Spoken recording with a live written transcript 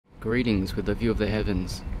Greetings with a view of the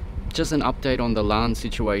heavens. Just an update on the Lan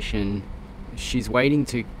situation. She's waiting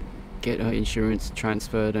to get her insurance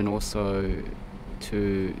transferred and also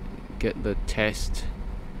to get the test.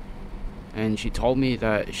 And she told me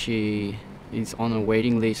that she is on a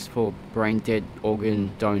waiting list for brain dead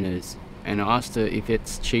organ donors. And I asked her if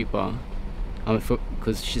it's cheaper,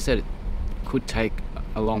 because she said it could take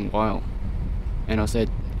a long while. And I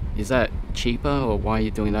said, is that cheaper, or why are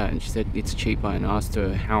you doing that? And she said it's cheaper, and I asked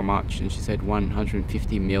her how much, and she said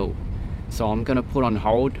 150 mil. So I'm gonna put on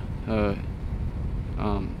hold her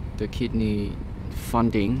the kidney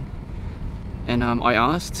funding, and I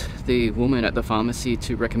asked the woman at the pharmacy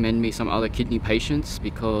to recommend me some other kidney patients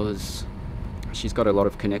because she's got a lot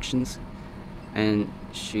of connections, and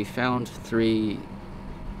she found 3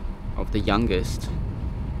 of the youngest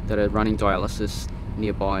that are running dialysis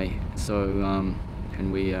nearby. So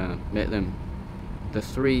and we met them. The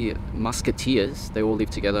 3 muskateers, they all live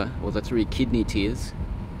together, or the 3 Kidneyteers,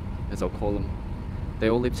 as I'll call them. They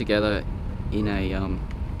all live together in a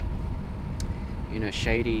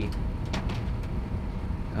shady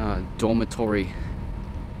dormitory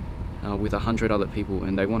with 100 other people,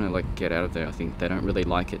 and they want to like get out of there. I think they don't really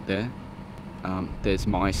like it there. There's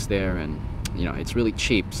mice there, and it's really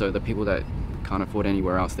cheap, so the people that can't afford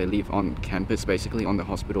anywhere else, they live on campus, basically on the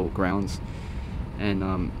hospital grounds. And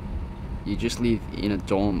you just live in a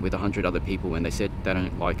dorm with 100 other people, and they said they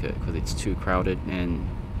don't like it because it's too crowded and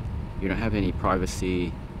you don't have any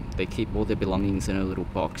privacy. They keep all their belongings in a little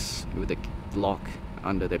box with a lock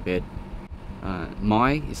under their bed.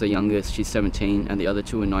 Mai is the youngest, she's 17, and the other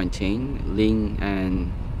 2 are 19, Ling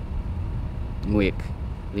and Nguyet.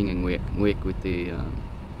 Ling and Nguyet. Nguyet with the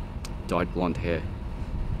dyed blonde hair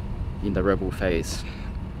in the rebel phase.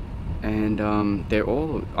 And they're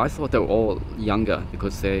all, I thought they were all younger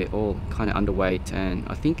because they're all kind of underweight, and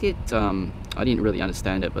I think I didn't really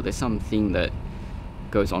understand it, but there's something that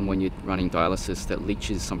goes on when you're running dialysis that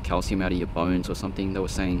leaches some calcium out of your bones or something, they were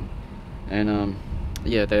saying. And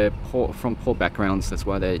yeah, they're from poor backgrounds, that's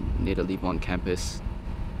why they need to live on campus.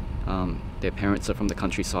 Their parents are from the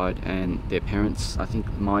countryside, and their parents, I think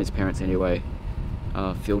Mai's parents anyway,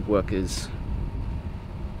 are field workers.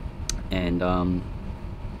 And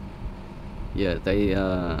yeah,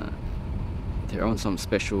 they're on some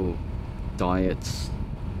special diets,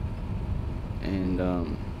 and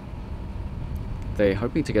they're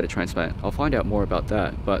hoping to get a transplant. I'll find out more about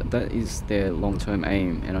that, but that is their long-term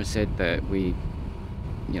aim. And I said that we,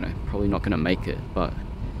 probably not going to make it, but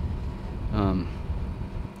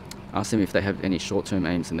asked them if they have any short-term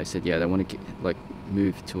aims, and they said yeah, they want to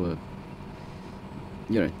move to a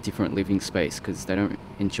different living space because they don't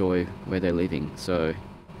enjoy where they're living. So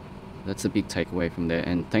that's a big takeaway from there.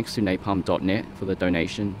 And thanks to napalmdotnet for the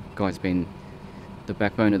donation. Guy's been the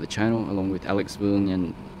backbone of the channel, along with Alex Wung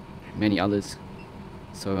and many others.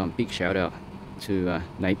 So big shout out to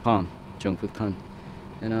Napalm, Tran Phuoc Thanh.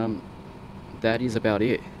 And that is about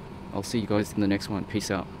it. I'll see you guys in the next one. Peace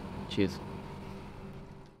out. Cheers.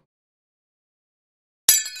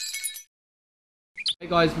 Hey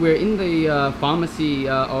guys, we're in the pharmacy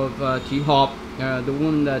of Chị Hop, the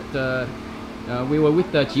one that we were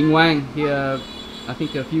with Chị Ngoan here, I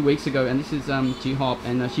think a few weeks ago, and this is Chị Hop,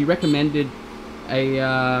 and she recommended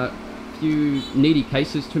a few needy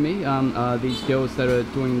cases to me. These girls that are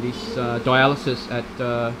doing this dialysis at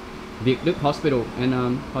Việt Đức Hospital, and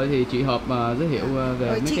thôi thì chị Hop giới thiệu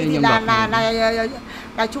về mấy cái nhân vật này.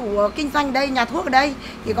 Là chủ kinh doanh đây, nhà thuốc ở đây,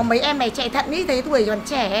 thì có mấy em này chạy thận ý, thấy tuổi còn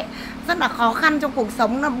trẻ, rất là khó khăn trong cuộc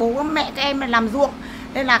sống, là bố mẹ các em làm ruộng,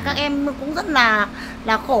 nên là các em cũng rất là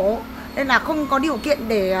khổ, nên là không có điều kiện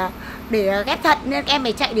để ghép thận, nên em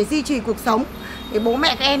phải chạy để duy trì cuộc sống. Thì bố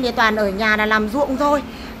mẹ các em thì toàn ở nhà là làm ruộng thôi,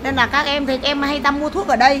 nên là các em thấy em hay ra mua thuốc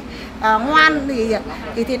ở đây, ngoan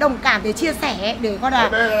thì đồng cảm, để chia sẻ, để coi là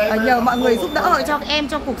nhờ mọi người giúp đỡ cho các em,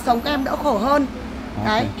 cho cuộc sống các em đỡ khổ hơn.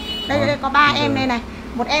 Đấy, đây có 3 em đây này,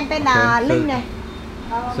 một em tên là Ling này.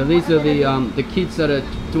 So these are the kids that are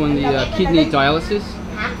doing the kidney dialysis.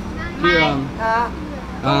 Here,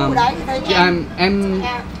 em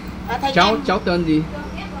cháu tên gì?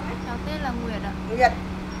 Cháu tên là Nguyet ạ. Nguyet.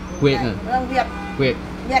 Nguyet. Nguyet.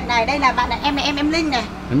 Nguyet này, đây là bạn này, em Ling này.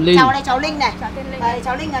 Em Ling. Cháu đây cháu Ling này. Cháu tên Ling. Đây,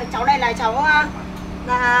 cháu Ling này, cháu đây là cháu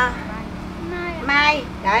Mai.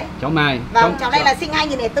 Đấy. Cháu Mai. Vâng, cháu đây là sinh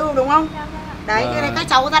 2004 đúng không? Đấy, các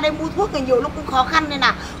cháu ra đây mua thuốc thì nhiều lúc cũng khó khăn, nên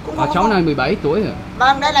là cũng cháu này 17 tuổi rồi.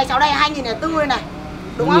 Vâng, đây là cháu đây 2004 này.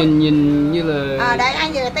 Đúng không? Nhìn như là đấy,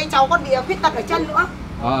 anh nhìn tay cháu còn bị khuyết tật ở chân nữa.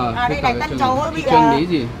 Đây là chân cháu bị chân bị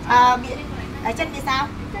gì? Bị chân bị sao?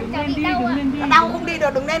 Đau không đi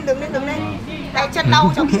được, đứng lên. Đây chân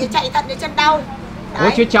đau, cháu bị chạy thận, chân đau. Ủa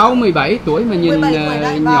chứ cháu 17 tuổi mà nhìn 17 tuổi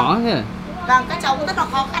đấy, nhỏ thế. Vâng, các cháu cũng rất là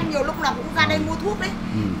khó khăn, nhiều lúc là cũng ra đây mua thuốc đấy.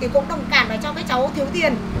 Thì cũng đồng cảm để cho các cháu thiếu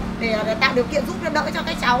tiền để tạo điều kiện giúp đỡ cho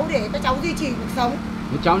các cháu để các cháu duy trì cuộc sống.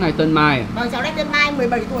 Cái cháu này tên Mai à? Vâng, cháu đây tên Mai,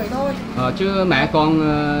 17 tuổi thôi. Chứ mẹ con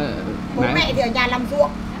bố mẹ thì ở nhà làm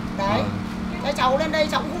ruộng. Đấy. Các cháu lên đây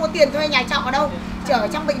cháu cũng không có tiền thuê nhà trọ đâu, chỉ ở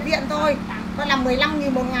trong bệnh viện thôi. Con làm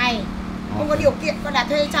 15.000 một ngày. Không có điều kiện con đã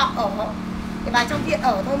thuê trọ ở để vào trong viện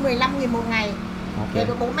ở thôi, 15.000 một ngày. Để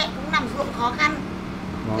bố mẹ cũng làm ruộng khó khăn.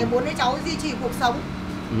 Để muốn để cháu duy trì cuộc sống.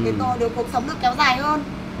 Để được cuộc sống được kéo dài hơn.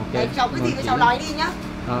 Đấy, cháu cái gì các cháu nói đi nhá.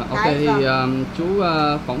 Ok thì chú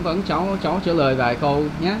phỏng vấn cháu trả lời vài câu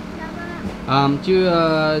nhé. Chứ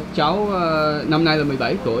cháu năm nay là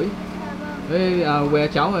 17 tuổi. Với quê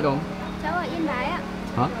cháu ở đâu? Cháu ở Yên Bái ạ.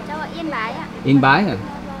 Hả? Cháu ở Yên Bái ạ. Yên Bái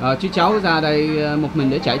à? Chứ cháu ra đây một mình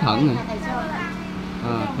để chạy thận rồi.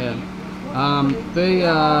 Với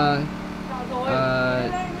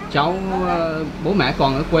cháu bố mẹ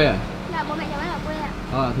còn ở quê à? Dạ, bố mẹ cháu ở quê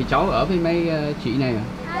ạ. Thì cháu ở với mấy chị này à?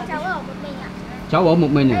 Cháu ở một mình ạ. Cháu ở một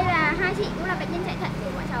mình à? Đây là hai chị cũng là bệnh nhân chạy thận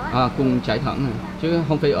của bọn cháu ạ. Cùng chạy thận à? Chứ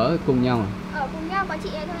không phải ở cùng nhau à? Ở cùng nhau, có chị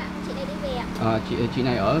đây thôi ạ. Chị đây đi về ạ. Chị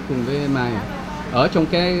này ở cùng với Mai à? Ở trong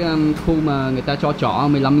cái khu mà người ta cho trọ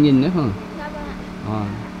 15.000 đấy không? Dạ vâng ạ.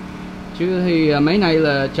 Chứ thì mấy này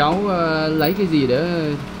là cháu lấy cái gì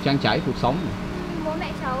để trang trải cuộc sống? Bố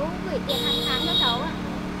mẹ cháu gửi tiền hàng tháng cho cháu ạ.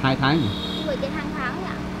 2 tháng à? Gửi tiền hàng tháng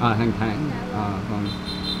ạ. Hàng tháng. Vâng.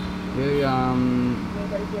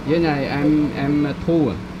 Với này em Thu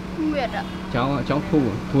à? Nguyệt ạ. Cháu Thu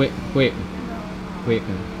à? Nguyet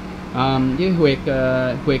à? Với Nguyet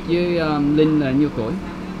với Linh là nhiêu tuổi?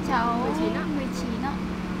 Cháu 19 ạ. 19 ạ.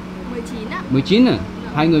 19 ạ. 19 à?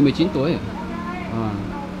 Hai người 19 tuổi à?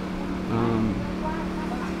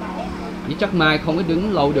 Với chắc Mai không có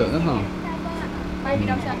đứng lâu được hả? Mai bị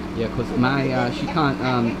đau chân. Yeah, because Mai she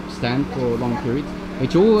can't stand for long periods. Thì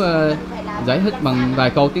chú giải thích bằng vài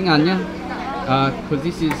câu tiếng Anh nhé. Because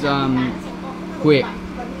this is Nguyet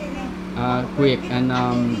and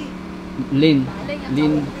Ling.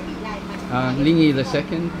 Ling is the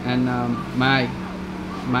second, and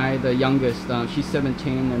Mai the youngest. She's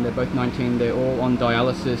 17 and they're both 19. They're all on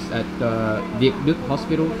dialysis at Việt Đức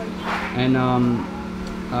Hospital. And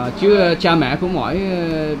chứ cha mẹ của mỗi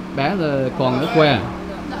bé là còn ở quê.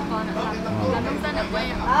 Dạ con ạ. Là nông dân ở quê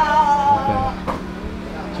ạ. Okay.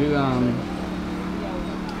 Chứ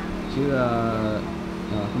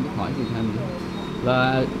không biết hỏi gì thêm nữa.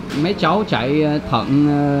 Là mấy cháu chạy thận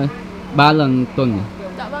 3 lần tuần.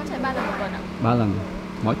 Dạ vâng, chạy 3 lần một tuần ạ. 3 lần.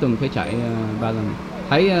 Mỗi tuần phải chạy 3 lần.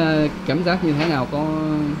 Thấy cảm giác như thế nào, có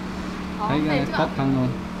thấy khó khăn không?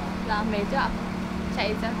 Dạ mệt chứ ạ.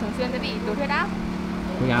 Chạy thường xuyên sẽ bị tụt huyết áp.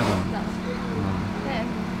 Huyết áp rồi. Dạ.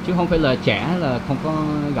 Chứ không phải là trẻ là không có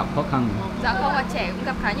gặp khó khăn rồi. Dạ không, là trẻ cũng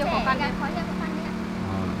gặp khá nhiều khó khăn đấy.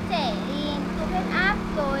 Trẻ thì tụt huyết áp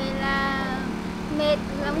rồi là mệt,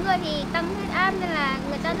 lắm người thì tăng huyết áp nên là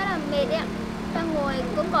người ta rất là mệt đấy ạ. Xong rồi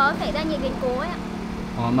cũng có xảy ra nhiều biến cố ấy ạ.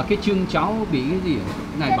 Mà cái chân cháu bị cái gì?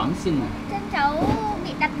 Cái này bẩm sinh à? Chân cháu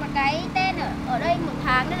bị đặt một cái tên ở đây 1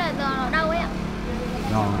 tháng nên là giờ nó đau ấy ạ.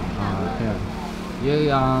 Rồi, okay.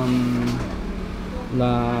 Với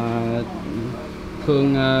là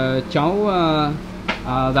thường cháu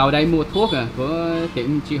vào đây mua thuốc của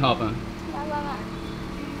tiệm chị Hợp à? Dạ vâng ạ.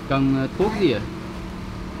 Cần thuốc gì à?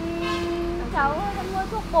 Cháu mua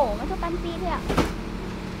thuốc bổ và thuốc canxi thôi ạ.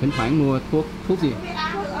 Thỉnh thoảng mua thuốc gì?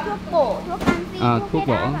 Thuốc bổ, thuốc canxi, thuốc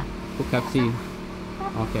bổ, thuốc canxi.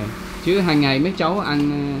 Ok. Chứ hàng ngày mấy cháu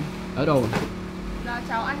ăn ở đâu? Dạ,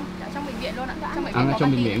 cháu ăn ở trong bệnh viện luôn ạ. Ăn ở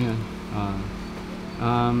trong bệnh viện à?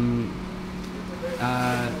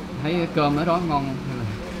 Thấy cơm ở đó ngon không? Hay là...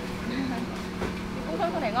 cũng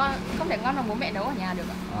không thể ngon bằng bố mẹ nấu ở nhà được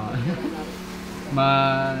ạ.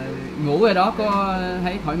 Mà ngủ ở đó có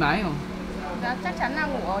thấy thoải mái không? Dạ, chắc chắn là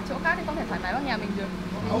ngủ ở chỗ khác thì không thể thoải mái bằng nhà mình được.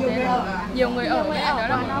 Nhiều người ở nên đó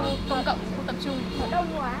là một khu công cộng, khu tập trung. Đông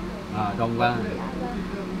quá. Đông quá.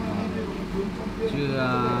 Chứ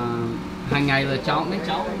hàng ngày là mấy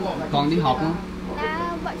cháu còn đi học không?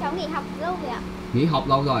 Bọn cháu nghỉ học lâu rồi ạ. Nghỉ học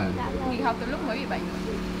lâu rồi à? Dạ, nghỉ học từ lúc mới bị bệnh.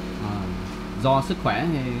 Do sức khỏe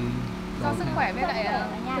hay do sức khỏe với lại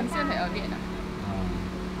thường xuyên phải ở viện ạ.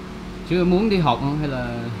 Chứ muốn đi học không hay là?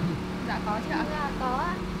 Dạ có chứ ạ. Dạ có.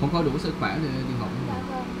 Không có đủ sức khỏe để đi học không? Dạ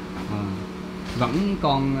vâng. Vẫn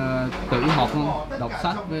còn tự học không? Đọc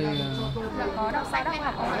sách với dạ có đọc sách, đọc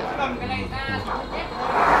học không ạ?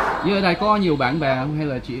 Với ở đây có nhiều bạn bè không hay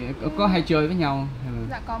là chị có hay chơi với nhau hay là...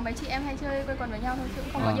 Dạ có mấy chị em hay chơi quây quần với nhau thôi chứ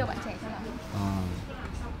không có nhiều bạn trẻ thôi ạ.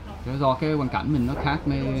 Do cái hoàn cảnh mình nó khác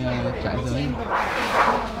mới chạy tới.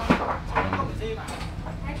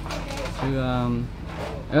 Chứ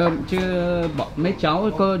Chứ mấy cháu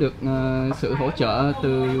có được sự hỗ trợ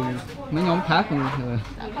từ mấy nhóm khác không?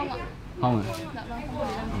 Dạ không ạ. Không à? Dạ vâng, không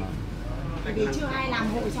được. Bởi vì chưa ai làm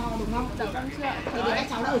hộ cho đúng không? Dạ vâng chưa ạ. Bởi vì các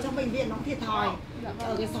cháu đã ở trong bệnh viện nó cũng thiệt thòi. Dạ vâng.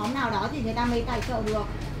 Ở cái xóm nào đó thì người ta mới tài trợ được.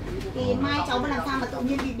 Thì mai cháu mà làm sao mà tự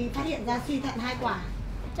nhiên bị phát hiện ra suy thận 2 quả?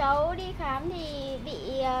 Cháu đi khám thì bị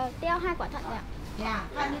teo 2 quả thận rồi ạ. Thế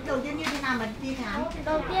à? Đầu tiên như thế nào mà đi khám?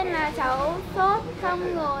 Đầu tiên là cháu sốt,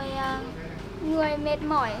 xong rồi người mệt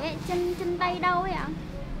mỏi ấy, chân tay đau ấy ạ.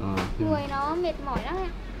 Người nó mệt mỏi lắm ấy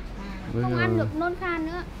ạ. Không ăn được, nôn khan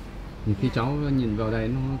nữa. Nhiều khi cháu nhìn vào đây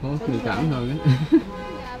nó có tình cảm hơn ấy.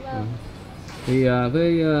 Dạ vâng. Thì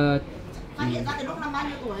với Phát hiện ra từ lúc năm bao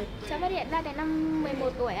nhiêu tuổi? Cháu phát hiện ra từ năm 11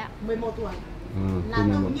 tuổi ạ. 11 tuổi. Là từ tự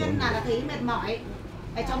 11 nhiên tuổi. là thấy mệt mỏi.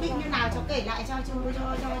 Cháu bị như nào cháu kể lại cho chú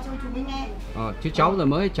Minh nghe. Chứ cháu là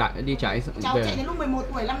mới đi chạy Cháu về. chạy đến lúc 11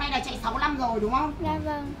 tuổi, năm nay là chạy 6 năm rồi đúng không? Dạ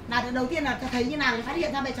vâng. Là đầu tiên là thấy như nào thì phát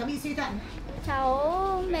hiện ra cháu bị suy thận.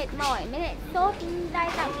 Cháu mệt mỏi với lại sốt đai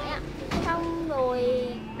dẳng ấy ạ. Xong rồi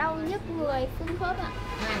đau nhức người, xương khớp ạ.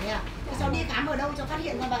 Thế à? Thế cháu đi khám ở đâu cháu phát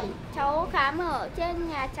hiện ra vậy? Cháu khám ở trên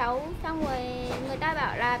nhà cháu, xong rồi người ta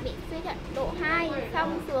bảo là bị suy thận độ 2,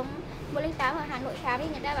 xong xuống 108 ở Hà Nội khám thì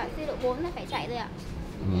người ta bảo suy độ 4 là phải chạy rồi ạ.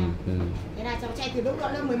 Thế là cháu chạy từ lúc đó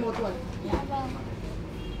lên 11 tuổi. Dạ vâng.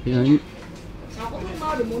 Thì Cháu có ước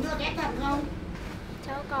mơ để muốn được ghép thận không?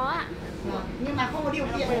 Cháu có ạ. Nhưng mà không có điều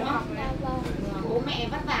kiện đúng không? Dạ vâng. Bố mẹ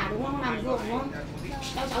vất vả đúng không? Làm ruộng đúng không?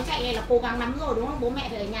 Cháu chạy này là cố gắng lắm rồi đúng không? Bố mẹ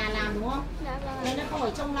phải ở nhà làm đúng không? Dạ vâng. Nên nó không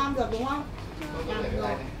phải trông nom được đúng không? Làm được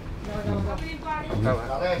rồi. Rồi. Đi qua đi.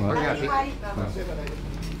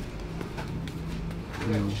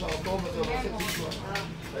 Sau tôm rồi nó sẽ chín xuống.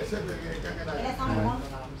 Đấy xếp về cái này. Thế là xong đúng không?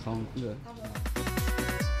 xong cũng được.